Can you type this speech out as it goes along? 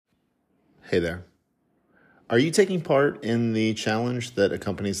Hey there. Are you taking part in the challenge that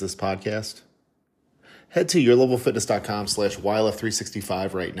accompanies this podcast? Head to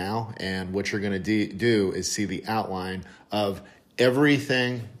yourlevelfitness.com/YLF365 right now, and what you're going to do is see the outline of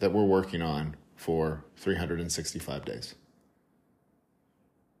everything that we're working on for 365 days.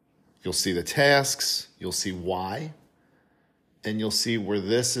 You'll see the tasks, you'll see why, and you'll see where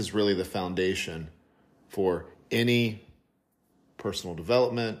this is really the foundation for any personal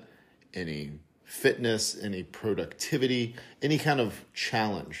development, any fitness, any productivity, any kind of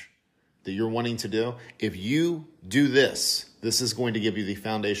challenge that you're wanting to do. If you do this, this is going to give you the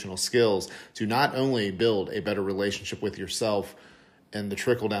foundational skills to not only build a better relationship with yourself and the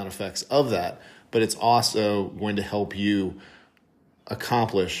trickle-down effects of that, but it's also going to help you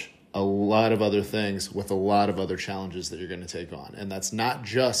accomplish a lot of other things with a lot of other challenges that you're going to take on. And that's not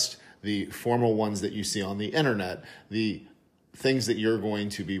just the formal ones that you see on the internet, the things that you're going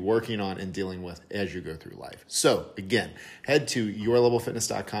to be working on and dealing with as you go through life. So again, head to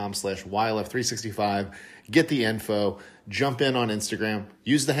yourlevelfitness.com/YLF365, get the info, jump in on Instagram,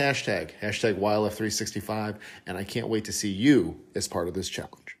 use the hashtag YLF365, and I can't wait to see you as part of this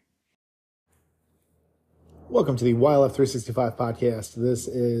challenge. Welcome to the YLF365 podcast. This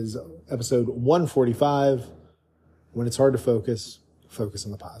is episode 145. When it's hard to focus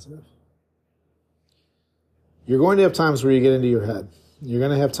on the positive. You're going to have times where you get into your head. You're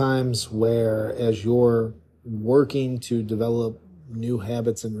going to have times where, as you're working to develop new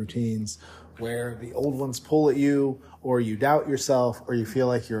habits and routines, where the old ones pull at you, or you doubt yourself, or you feel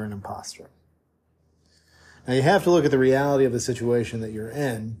like you're an imposter. Now, you have to look at the reality of the situation that you're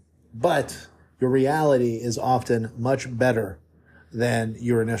in, but your reality is often much better than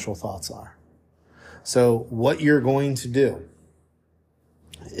your initial thoughts are. So what you're going to do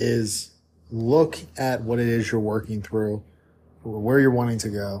is look at what it is you're working through, where you're wanting to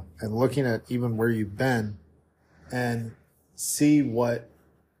go, and looking at even where you've been, and see what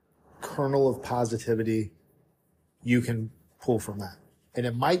kernel of positivity you can pull from that. And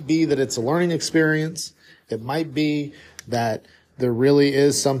it might be that it's a learning experience. It might be that there really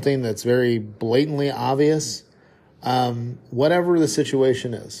is something that's very blatantly obvious. Whatever the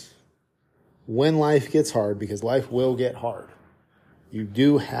situation is, when life gets hard, because life will get hard, you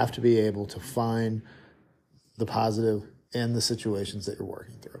do have to be able to find the positive in the situations that you're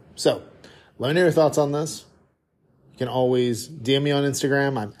working through. So let me know your thoughts on this. You can always DM me on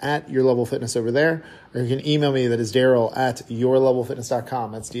Instagram. I'm at Your Level Fitness over there. Or you can email me. That is Daryl at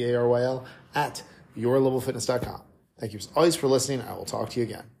yourlevelfitness.com. That's DARYL at yourlevelfitness.com. Thank you always for listening. I will talk to you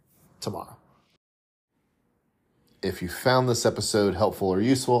again tomorrow. If you found this episode helpful or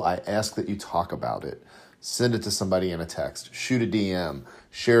useful, I ask that you talk about it. Send it to somebody in a text, shoot a DM,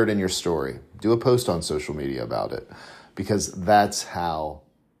 share it in your story, do a post on social media about it, because that's how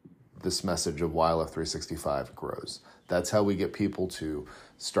this message of YLF365 grows. That's how we get people to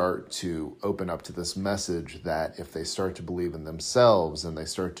start to open up to this message that if they start to believe in themselves and they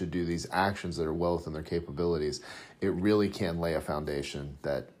start to do these actions that are well within their capabilities, it really can lay a foundation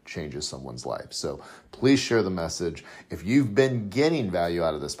that changes someone's life. So please share the message. If you've been getting value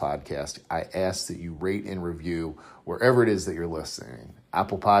out of this podcast, I ask that you rate and review wherever it is that you're listening.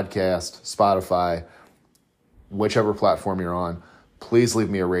 Apple Podcast, Spotify, whichever platform you're on. Please leave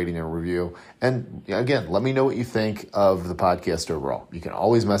me a rating and review. And again, let me know what you think of the podcast overall. You can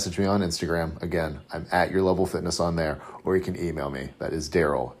always message me on Instagram. Again, I'm at Your Level Fitness on there, or you can email me. That is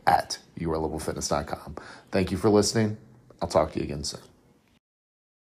Daryl at yourlevelfitness.com. Thank you for listening. I'll talk to you again soon.